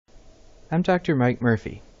I'm Dr. Mike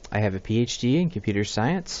Murphy. I have a PhD in computer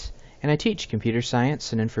science, and I teach computer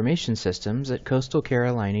science and information systems at Coastal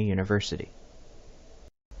Carolina University.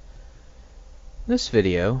 In this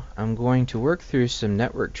video, I'm going to work through some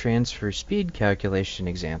network transfer speed calculation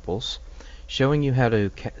examples, showing you how to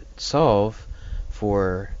solve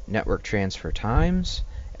for network transfer times,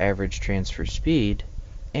 average transfer speed,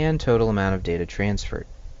 and total amount of data transferred.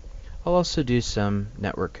 I'll also do some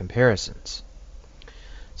network comparisons.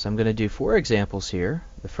 So I'm going to do 4 examples here.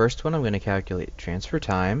 The first one, I'm going to calculate transfer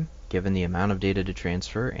time given the amount of data to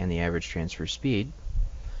transfer and the average transfer speed.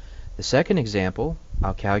 The second example,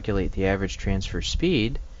 I'll calculate the average transfer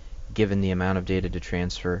speed given the amount of data to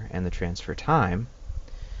transfer and the transfer time.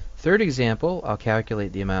 Third example, I'll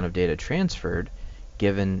calculate the amount of data transferred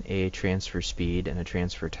given a transfer speed and a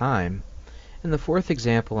transfer time. In the fourth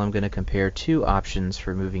example, I'm going to compare 2 options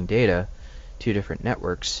for moving data, 2 different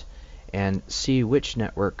networks, and see which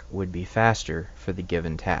network would be faster for the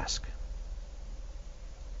given task.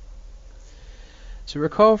 So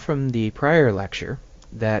recall from the prior lecture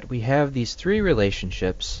that we have these 3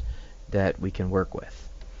 relationships that we can work with.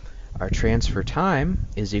 Our transfer time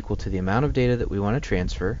is equal to the amount of data that we want to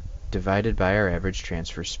transfer divided by our average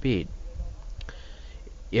transfer speed.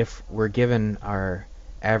 If we're given our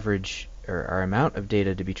average or our amount of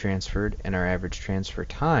data to be transferred and our average transfer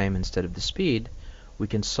time instead of the speed, we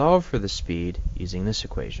can solve for the speed using this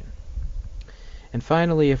equation. And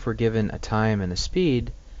finally, if we're given a time and a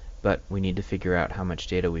speed, but we need to figure out how much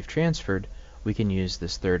data we've transferred, we can use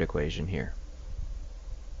this third equation here.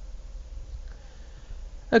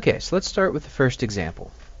 Okay, so let's start with the first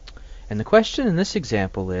example. And the question in this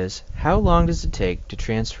example is, how long does it take to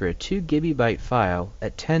transfer a 2 GB file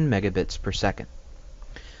at 10 megabits per second?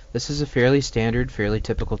 This is a fairly standard, fairly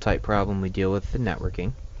typical type problem we deal with in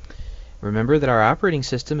networking. Remember that our operating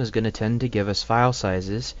system is going to tend to give us file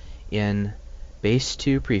sizes in base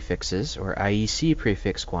 2 prefixes, or IEC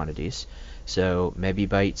prefix quantities, so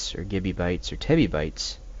mebibytes or gibibytes or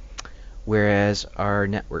tebibytes, whereas our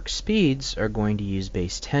network speeds are going to use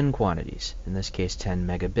base 10 quantities, in this case 10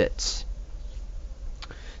 megabits.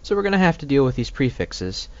 So we're going to have to deal with these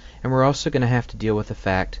prefixes, and we're also going to have to deal with the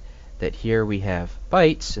fact that here we have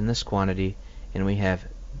bytes in this quantity and we have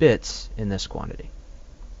bits in this quantity.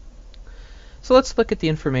 So let's look at the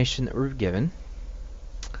information that we're given.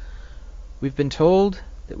 We've been told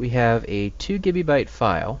that we have a 2 GB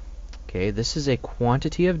file. Okay, this is a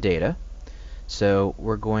quantity of data, so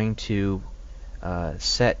we're going to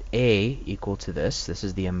set A equal to this. This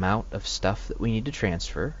is the amount of stuff that we need to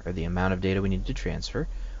transfer, or the amount of data we need to transfer,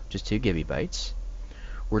 which is 2 GB.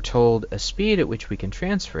 We're told a speed at which we can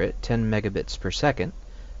transfer it, 10 megabits per second,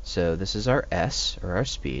 so this is our S, or our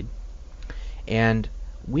speed, and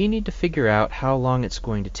we need to figure out how long it's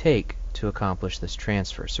going to take to accomplish this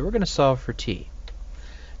transfer. So we're going to solve for t.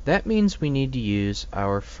 That means we need to use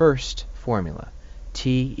our first formula,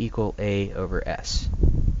 t equal a over s.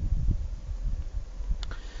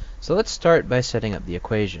 So let's start by setting up the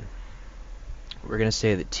equation. We're going to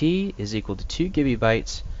say that t is equal to 2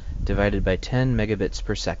 GB divided by 10 megabits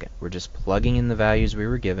per second. We're just plugging in the values we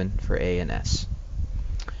were given for a and s.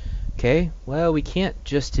 Okay, well, we can't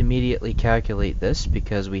just immediately calculate this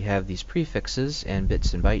because we have these prefixes and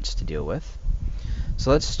bits and bytes to deal with. So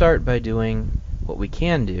let's start by doing what we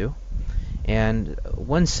can do. And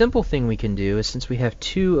one simple thing we can do is, since we have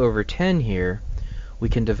 2 over 10 here, we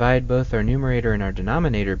can divide both our numerator and our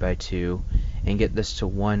denominator by 2 and get this to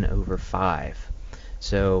 1 over 5.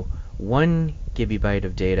 So 1 gigabyte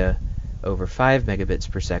of data over 5 megabits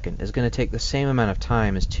per second is going to take the same amount of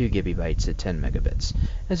time as 2 gigabytes at 10 megabits.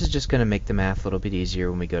 This is just going to make the math a little bit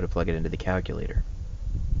easier when we go to plug it into the calculator.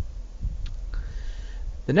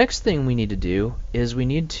 The next thing we need to do is we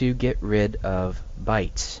need to get rid of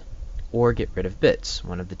bytes, or get rid of bits,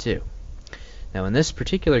 one of the two. Now in this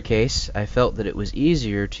particular case, I felt that it was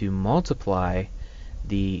easier to multiply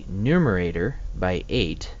the numerator by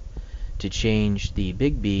 8 to change the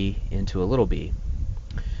big B into a little b.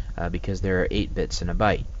 Because there are 8 bits in a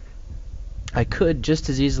byte. I could just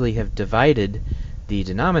as easily have divided the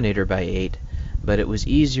denominator by 8, but it was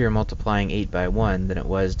easier multiplying 8 by 1 than it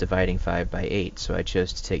was dividing 5 by 8, so I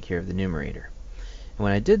chose to take care of the numerator. And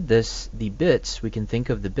when I did this, the bits, we can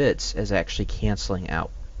think of the bits as actually canceling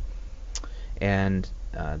out. And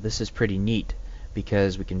this is pretty neat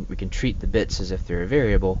because we can treat the bits as if they're a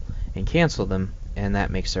variable and cancel them, and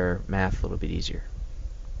that makes our math a little bit easier.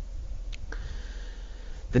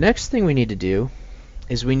 The next thing we need to do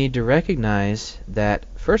is we need to recognize that,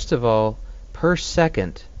 first of all, per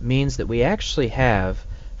second means that we actually have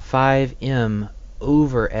 5m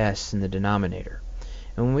over s in the denominator.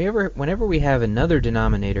 And And whenever we have another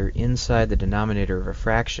denominator inside the denominator of a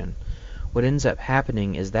fraction, what ends up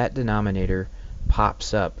happening is that denominator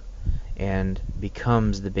pops up and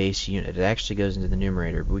becomes the base unit. It actually goes into the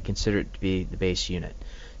numerator, but we consider it to be the base unit.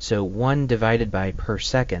 So 1 divided by per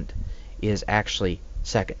second is actually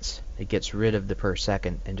seconds. It gets rid of the per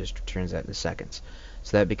second and just turns that into seconds.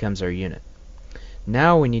 So that becomes our unit.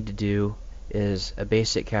 Now what we need to do is a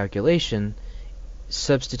basic calculation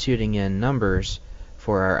substituting in numbers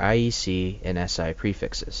for our IEC and SI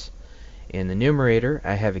prefixes. In the numerator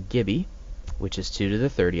I have a Gibby, which is 2 to the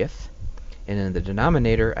 30th, and in the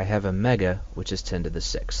denominator I have a mega, which is 10 to the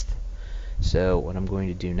 6th. So what I'm going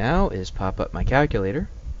to do now is pop up my calculator,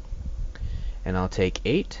 and I'll take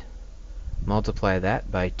 8, multiply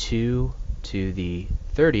that by 2 to the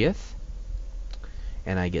 30th,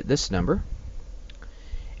 and I get this number.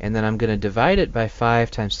 And then I'm going to divide it by 5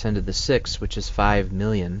 times 10 to the 6th, which is 5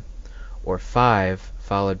 million, or 5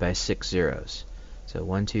 followed by 6 zeros. So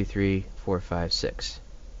 1, 2, 3, 4, 5, 6.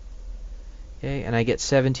 Okay, and I get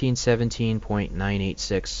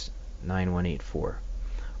 1717.9869184,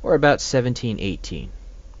 or about 1718.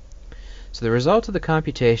 So the result of the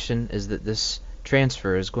computation is that this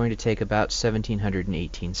transfer is going to take about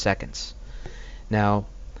 1718 seconds. Now,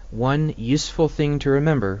 one useful thing to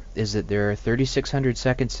remember is that there are 3600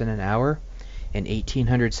 seconds in an hour and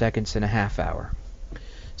 1800 seconds in a half hour.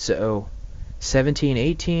 So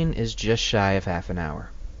 1718 is just shy of half an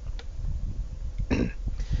hour.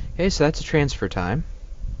 Okay, so that's a transfer time.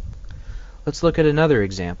 Let's look at another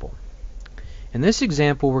example. In this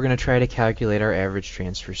example, we're going to try to calculate our average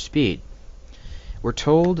transfer speed. We're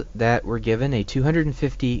told that we're given a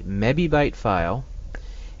 250 megabyte file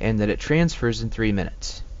and that it transfers in 3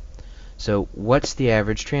 minutes. So what's the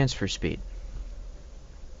average transfer speed?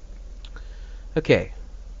 Okay,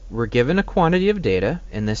 we're given a quantity of data,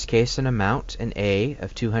 in this case an amount, an A,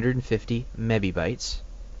 of 250 megabytes.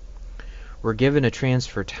 We're given a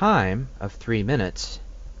transfer time of 3 minutes,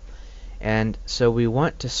 and so we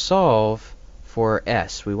want to solve for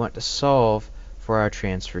S. We want to solve for our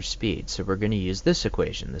transfer speed. So we're going to use this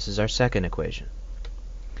equation. This is our second equation.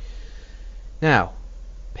 Now,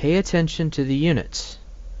 pay attention to the units.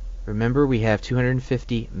 Remember, we have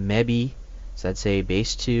 250 mebi, so that's a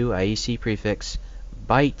base 2 IEC prefix,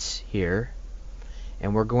 bytes here,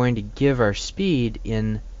 and we're going to give our speed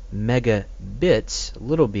in megabits,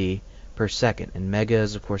 little b, per second, and mega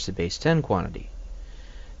is of course a base 10 quantity.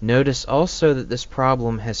 Notice also that this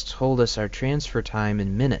problem has told us our transfer time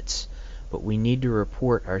in minutes, but we need to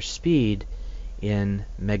report our speed in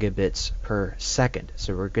megabits per second.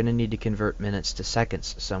 So we're going to need to convert minutes to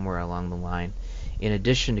seconds somewhere along the line, in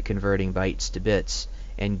addition to converting bytes to bits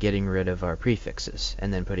and getting rid of our prefixes,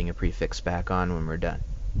 and then putting a prefix back on when we're done.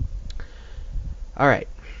 Alright,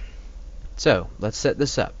 so let's set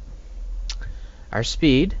this up. Our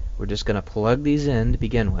speed, we're just going to plug these in to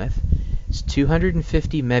begin with, is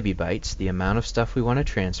 250 megabytes, the amount of stuff we want to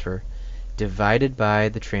transfer, divided by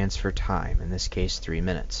the transfer time, in this case 3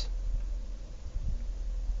 minutes.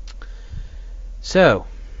 So,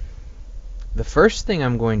 the first thing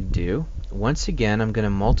I'm going to do, once again, I'm going to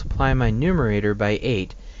multiply my numerator by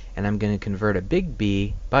 8, and I'm going to convert a big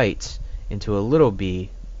B, bytes, into a little b,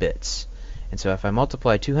 bits. And so if I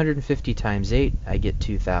multiply 250 times 8, I get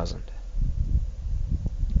 2000.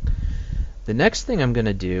 The next thing I'm going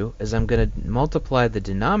to do is I'm going to multiply the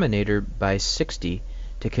denominator by 60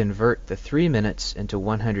 to convert the 3 minutes into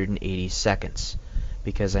 180 seconds,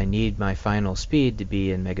 because I need my final speed to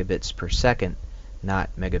be in megabits per second, not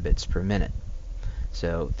megabits per minute.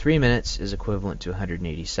 So 3 minutes is equivalent to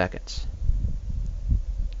 180 seconds.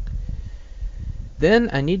 Then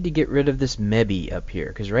I need to get rid of this mebi up here,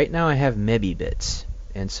 because right now I have mebi bits.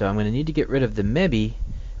 And so I'm going to need to get rid of the mebi,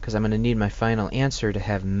 because I'm going to need my final answer to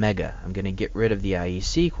have mega. I'm going to get rid of the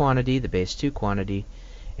IEC quantity, the base 2 quantity,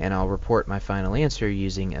 and I'll report my final answer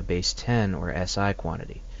using a base 10 or SI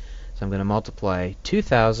quantity. So I'm going to multiply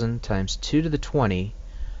 2000 times 2 to the 20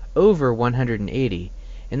 over 180,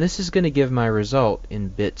 and this is going to give my result in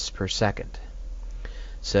bits per second.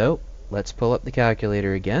 So let's pull up the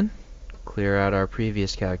calculator again, clear out our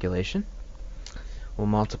previous calculation. We'll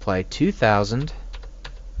multiply 2000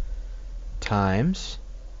 times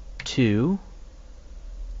 2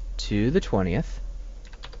 to the 20th,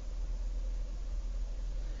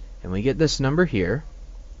 and we get this number here,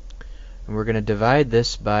 and we're going to divide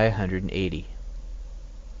this by 180.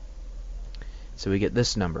 So we get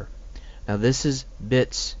this number. Now this is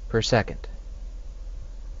bits per second.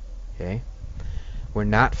 Okay, we're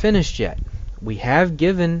not finished yet. We have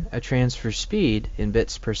given a transfer speed in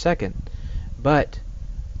bits per second, but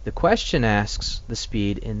the question asks the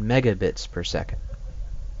speed in megabits per second.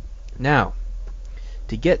 Now,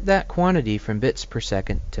 to get that quantity from bits per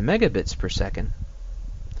second to megabits per second,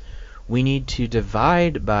 we need to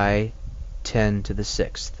divide by 10 to the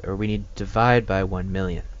 6th, or we need to divide by 1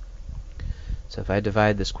 million. So if I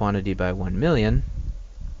divide this quantity by 1 million,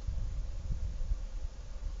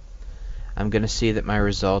 I'm going to see that my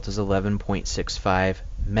result is 11.65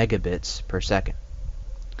 megabits per second.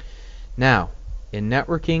 Now, in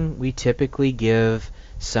networking, we typically give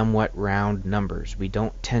somewhat round numbers. We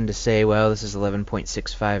don't tend to say, well, this is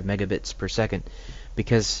 11.65 megabits per second,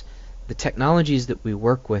 because the technologies that we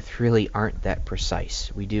work with really aren't that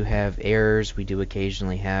precise. We do have errors, we do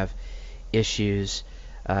occasionally have issues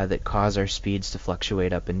that cause our speeds to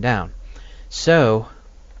fluctuate up and down. So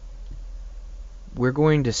we're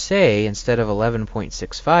going to say, instead of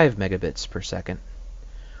 11.65 megabits per second,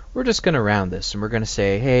 we're just going to round this, and we're going to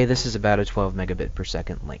say, hey, this is about a 12 megabit per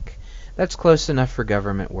second link. That's close enough for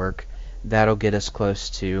government work. That'll get us close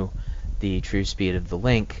to the true speed of the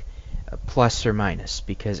link, plus or minus,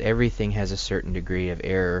 because everything has a certain degree of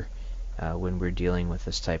error when we're dealing with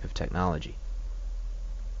this type of technology.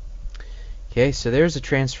 Okay, so there's a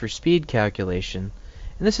transfer speed calculation,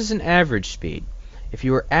 and this is an average speed. If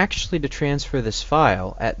you were actually to transfer this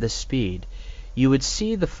file at this speed, you would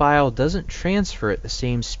see the file doesn't transfer at the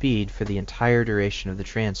same speed for the entire duration of the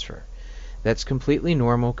transfer. That's completely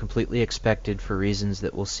normal, completely expected for reasons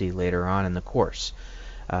that we'll see later on in the course.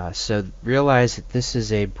 So realize that this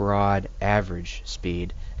is a broad average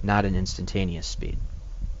speed, not an instantaneous speed.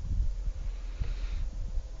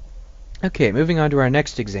 Okay, moving on to our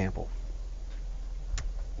next example.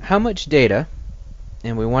 How much data,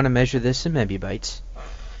 and we want to measure this in megabytes,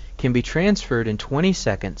 can be transferred in 20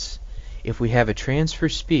 seconds if we have a transfer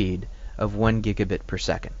speed of 1 gigabit per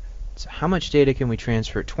second? So how much data can we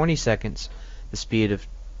transfer at 20 seconds, the speed of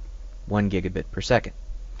 1 gigabit per second?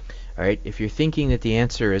 Alright, if you're thinking that the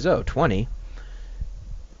answer is, 20,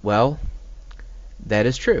 well, that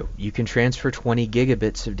is true. You can transfer 20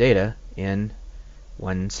 gigabits of data in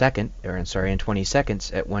 1 second, in 20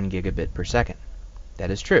 seconds at 1 gigabit per second. That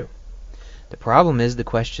is true. The problem is the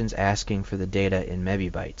question's asking for the data in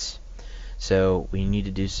megabytes. So we need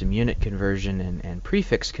to do some unit conversion and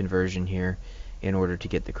prefix conversion here in order to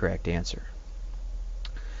get the correct answer.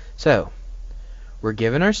 So we're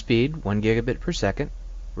given our speed, 1 gigabit per second.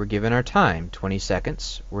 We're given our time, 20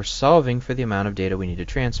 seconds. We're solving for the amount of data we need to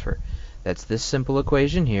transfer. That's this simple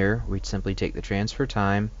equation here. We'd simply take the transfer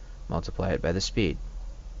time, multiply it by the speed.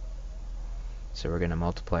 So we're going to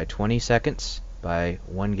multiply 20 seconds by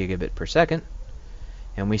 1 gigabit per second,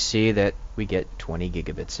 and we see that we get 20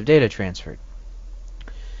 gigabits of data transferred.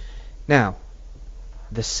 Now,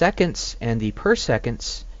 the seconds and the per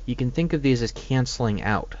seconds, you can think of these as canceling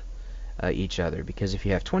out each other, because if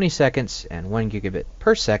you have 20 seconds and 1 gigabit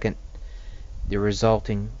per second, the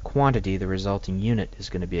resulting quantity, the resulting unit, is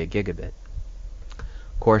going to be a gigabit.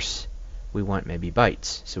 Of course, we want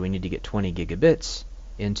megabytes, so we need to get 20 gigabits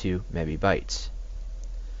into megabytes.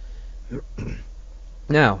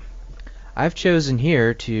 Now, I've chosen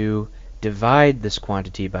here to divide this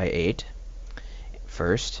quantity by 8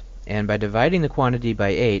 first, and by dividing the quantity by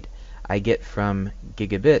 8, I get from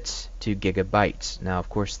gigabits to gigabytes. Now, of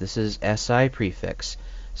course, this is SI prefix,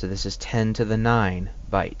 so this is 10 to the 9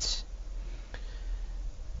 bytes.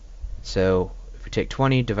 So if we take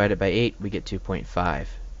 20 divided by 8, we get 2.5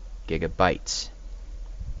 gigabytes.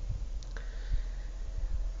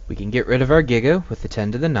 We can get rid of our giga with the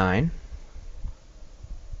 10 to the 9.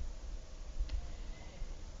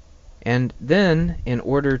 And then, in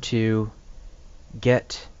order to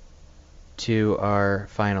get to our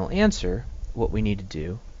final answer, what we need to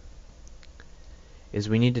do is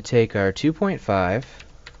we need to take our 2.5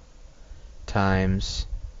 times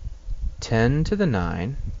 10 to the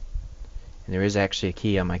 9, and there is actually a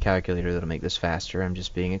key on my calculator that'll make this faster, I'm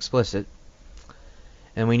just being explicit,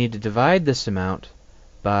 and we need to divide this amount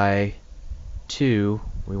by 2.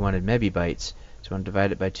 We wanted megabytes, so we want to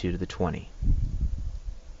divide it by 2 to the 20.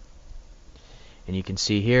 And you can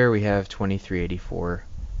see here we have 2384,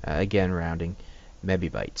 again rounding,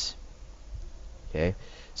 megabytes. Okay,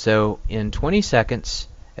 so in 20 seconds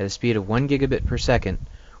at a speed of 1 gigabit per second,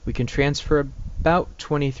 we can transfer about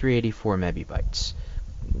 2384 megabytes,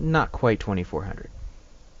 not quite 2400.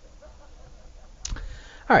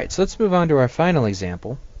 Alright, so let's move on to our final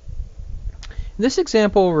example. This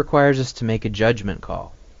example requires us to make a judgment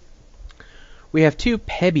call. We have 2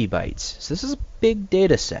 PB. So this is a big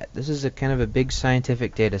data set. This is a kind of a big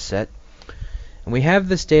scientific data set. And we have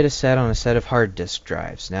this data set on a set of hard disk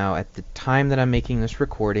drives. Now, at the time that I'm making this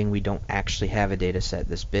recording, we don't actually have a data set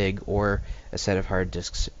this big or a set of hard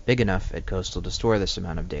disks big enough at Coastal to store this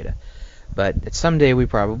amount of data. but someday we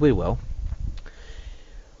probably will.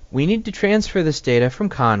 We need to transfer this data from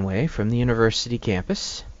Conway, from the university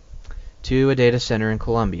campus, to a data center in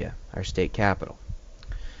Columbia, our state capital.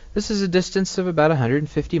 This is a distance of about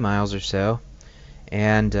 150 miles or so,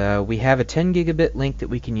 and we have a 10 gigabit link that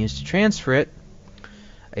we can use to transfer it.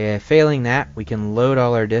 Failing that, we can load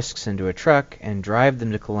all our disks into a truck and drive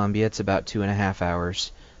them to Columbia. It's about 2.5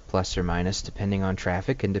 hours, plus or minus, depending on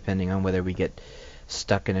traffic and depending on whether we get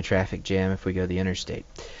stuck in a traffic jam if we go the interstate.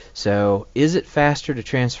 So, is it faster to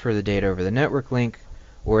transfer the data over the network link,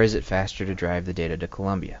 or is it faster to drive the data to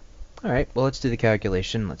Columbia? Alright, well, let's do the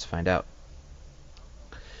calculation. Let's find out.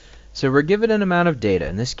 So we're given an amount of data,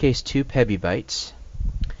 in this case 2 PB,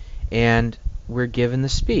 and we're given the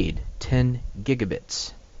speed, 10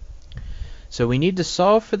 gigabits. So we need to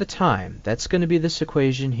solve for the time. That's going to be this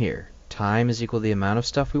equation here. Time is equal to the amount of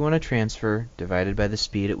stuff we want to transfer divided by the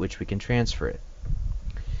speed at which we can transfer it.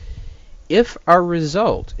 If our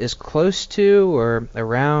result is close to or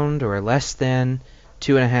around or less than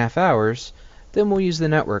 2.5 hours, then we'll use the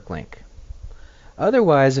network link.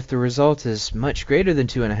 Otherwise, if the result is much greater than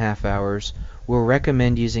 2.5 hours, we'll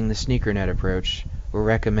recommend using the SneakerNet approach. We'll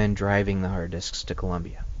recommend driving the hard disks to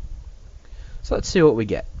Columbia. So let's see what we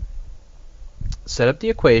get. Set up the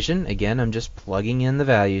equation. Again, I'm just plugging in the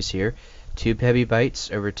values here. 2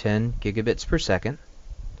 PB over 10 gigabits per second.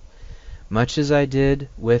 Much as I did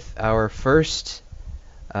with our first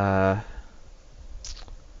example,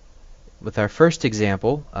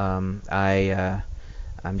 I'm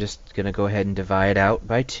just going to go ahead and divide out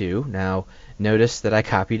by 2. Now, notice that I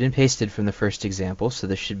copied and pasted from the first example, so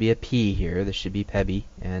there should be a P here. This should be PB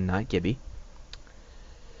and not Gibby.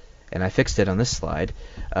 And I fixed it on this slide.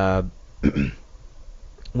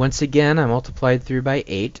 Once again, I multiplied through by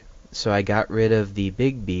 8, so I got rid of the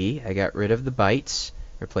big B. I got rid of the bytes,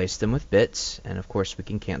 replaced them with bits, and of course we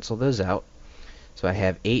can cancel those out. So I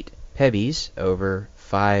have 8 PBs over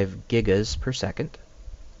 5 gigas per second.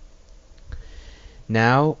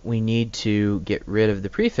 Now we need to get rid of the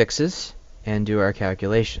prefixes and do our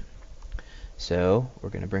calculation. So we're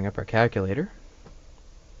going to bring up our calculator,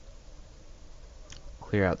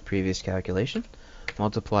 clear out the previous calculation,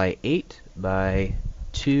 multiply 8 by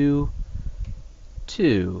 2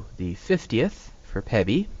 to the 50th for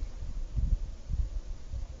PB,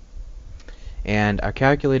 and our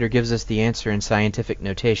calculator gives us the answer in scientific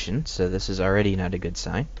notation, so this is already not a good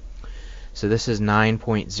sign. So this is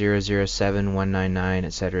 9.007199,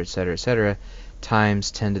 etc., etc., etc.,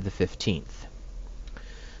 times 10 to the 15th.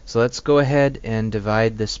 So let's go ahead and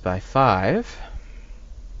divide this by 5.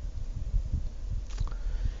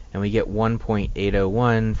 And we get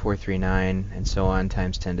 1.801439, and so on,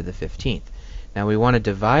 times 10 to the 15th. Now we want to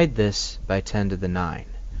divide this by 10 to the 9.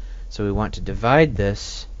 So we want to divide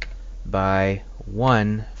this by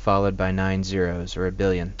 1 followed by 9 zeros, or a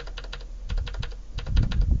billion.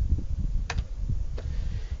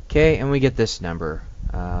 Okay, and we get this number,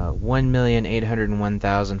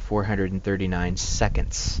 1,801,439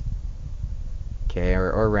 seconds. Okay,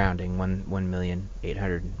 or rounding,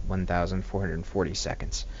 1,801,440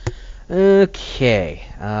 seconds. Okay,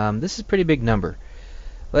 this is a pretty big number.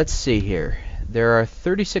 Let's see here. There are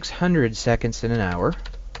 3,600 seconds in an hour.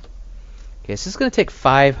 Okay, so this is going to take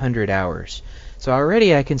 500 hours. So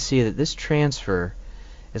already I can see that this transfer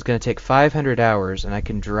is going to take 500 hours, and I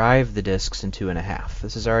can drive the disks in 2.5.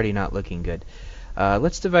 This is already not looking good.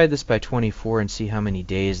 Let's divide this by 24 and see how many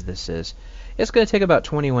days this is. It's going to take about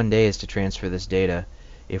 21 days to transfer this data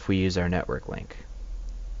if we use our network link.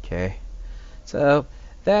 Okay, so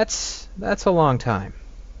that's a long time.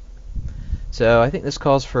 So I think this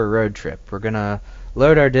calls for a road trip. We're going to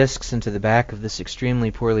load our disks into the back of this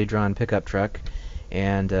extremely poorly drawn pickup truck,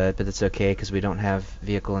 and but it's okay because we don't have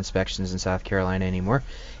vehicle inspections in South Carolina anymore,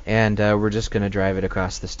 and we're just going to drive it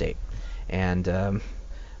across the state. And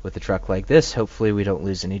with a truck like this, hopefully we don't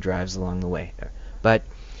lose any drives along the way. But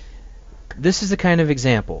this is the kind of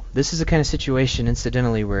example. This is the kind of situation,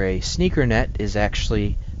 incidentally, where a SneakerNet is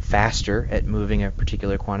actually faster at moving a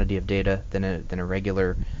particular quantity of data than a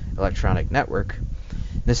regular electronic network.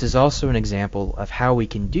 This is also an example of how we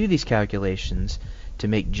can do these calculations to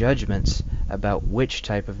make judgments about which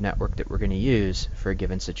type of network that we're going to use for a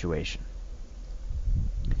given situation.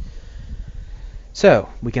 So,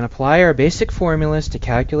 we can apply our basic formulas to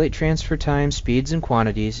calculate transfer time, speeds, and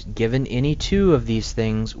quantities. Given any two of these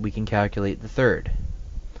things, we can calculate the third.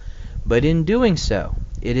 But in doing so,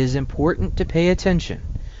 it is important to pay attention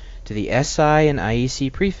to the SI and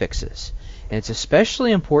IEC prefixes. And it's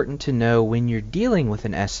especially important to know when you're dealing with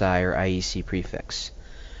an SI or IEC prefix.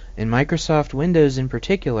 In Microsoft Windows in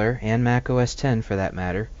particular, and Mac OS X for that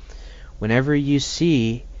matter, whenever you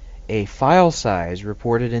see a file size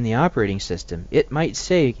reported in the operating system, it might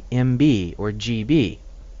say MB or GB,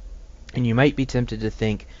 and you might be tempted to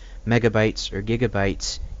think megabytes or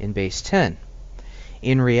gigabytes in base 10.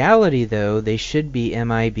 In reality, though, they should be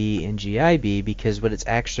MIB and GIB because what it's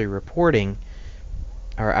actually reporting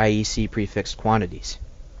are IEC prefixed quantities,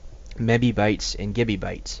 mebibytes and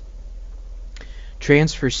gibibytes.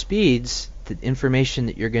 Transfer speeds, the information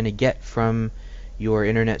that you're going to get from your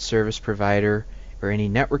internet service provider or any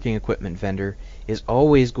networking equipment vendor, is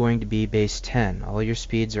always going to be base 10. All your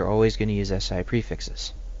speeds are always going to use SI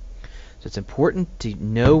prefixes. So it's important to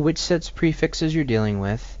know which sets of prefixes you're dealing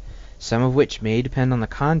with, some of which may depend on the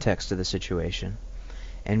context of the situation,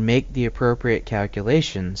 and make the appropriate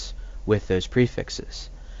calculations with those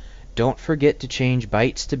prefixes. Don't forget to change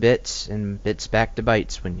bytes to bits and bits back to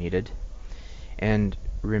bytes when needed. And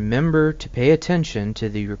remember to pay attention to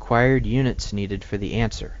the required units needed for the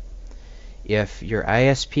answer. If your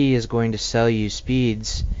ISP is going to sell you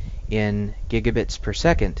speeds in gigabits per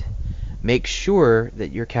second, make sure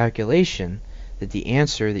that your calculation, that the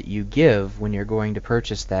answer that you give when you're going to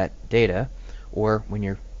purchase that data, or when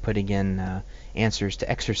you're putting in answers to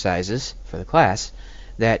exercises for the class,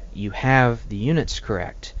 that you have the units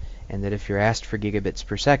correct, and that if you're asked for gigabits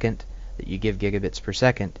per second, that you give gigabits per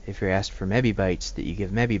second. If you're asked for mebibytes, that you give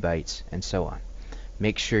mebibytes, and so on.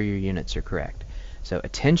 Make sure your units are correct. So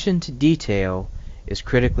attention to detail is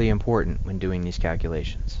critically important when doing these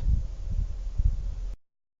calculations.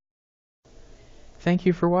 Thank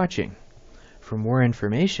you for watching. For more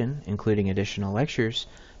information, including additional lectures,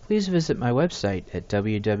 please visit my website at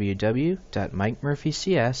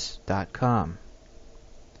www.mikemurphycs.com.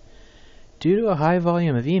 Due to a high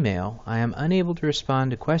volume of email, I am unable to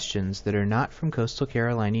respond to questions that are not from Coastal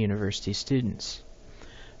Carolina University students.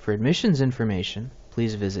 For admissions information,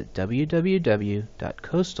 please visit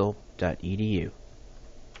www.coastal.edu.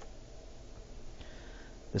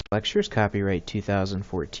 This lecture is copyright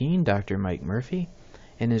 2014 Dr. Mike Murphy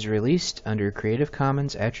and is released under Creative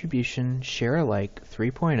Commons Attribution Share Alike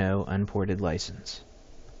 3.0 Unported License.